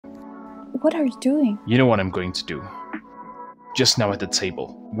What are you doing? You know what I'm going to do. Just now at the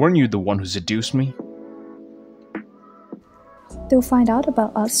table, weren't you the one who seduced me? They'll find out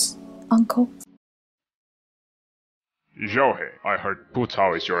about us, Uncle. Zhouhe, I heard Pu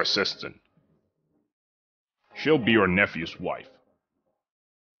Tao is your assistant. She'll be your nephew's wife.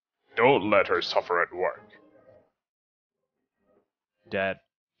 Don't let her suffer at work. Dad,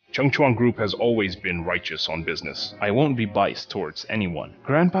 Chengchuan Group has always been righteous on business. I won't be biased towards anyone.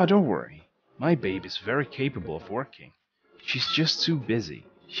 Grandpa, don't worry. My babe is very capable of working. She's just too busy.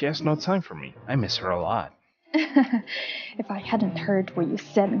 She has no time for me. I miss her a lot. If I hadn't heard what you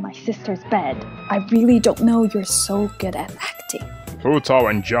said in my sister's bed, I really don't know you're so good at acting. Pu Tao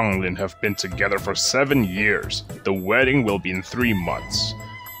and Jiang Lin have been together for 7 years. The wedding will be in 3 months.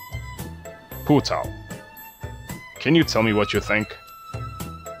 Pu Tao, can you tell me what you think?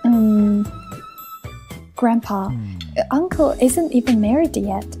 Grandpa, Uncle isn't even married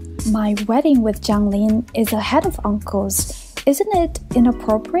yet. My wedding with Jiang Lin is ahead of Uncle's. Isn't it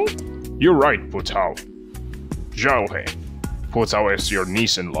inappropriate? You're right, Pu Tao. Zhouhe, Pu Tao is your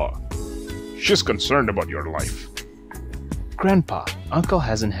niece-in-law. She's concerned about your life. Grandpa, Uncle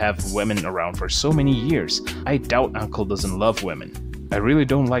hasn't had women around for so many years. I doubt Uncle doesn't love women. I really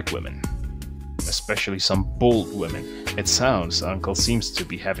don't like women. Especially some bold women. It sounds Uncle seems to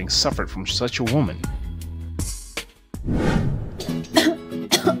be having suffered from such a woman.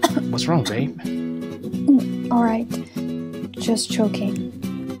 What's wrong, babe? Alright, just choking.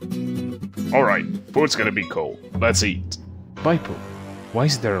 Alright, food's gonna be cold. Let's eat. Bye, Pooh. Why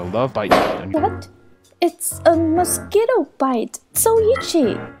is there a love bite? What? It's a mosquito bite. So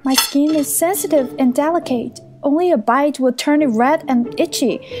itchy. My skin is sensitive and delicate. Only a bite will turn it red and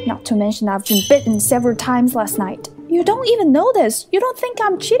itchy. Not to mention I've been bitten several times last night. You don't even know this. You don't think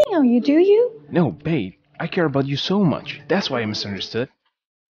I'm cheating on you, do you? No, babe. I care about you so much. That's why I misunderstood.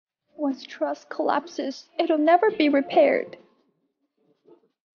 Once trust collapses, it'll never be repaired.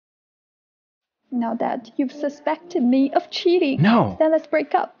 Now that you've suspected me of cheating, No! Then let's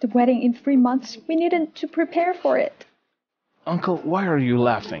break up. The wedding in 3 months. We needed to prepare for it. Uncle, why are you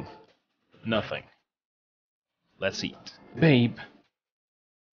laughing? Nothing. Let's eat. Babe,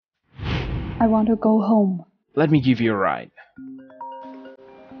 I want to go home. let me give you a ride.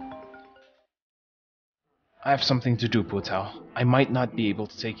 I have something to do, Pu Tao. I might not be able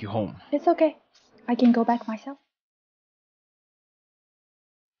to take you home. It's okay. I can go back myself.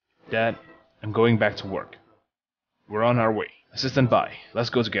 Dad, I'm going back to work. We're on our way. Assistant, bye. Let's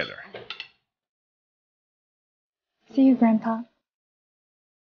go together. See you, Grandpa.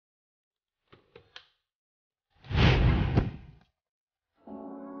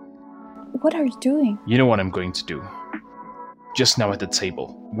 What are you doing? You know what I'm going to do. Just now at the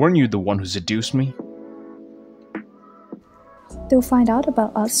table, weren't you the one who seduced me? They'll find out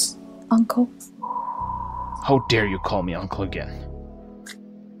about us, Uncle. How dare you call me uncle again?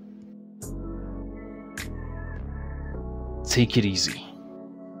 Take it easy.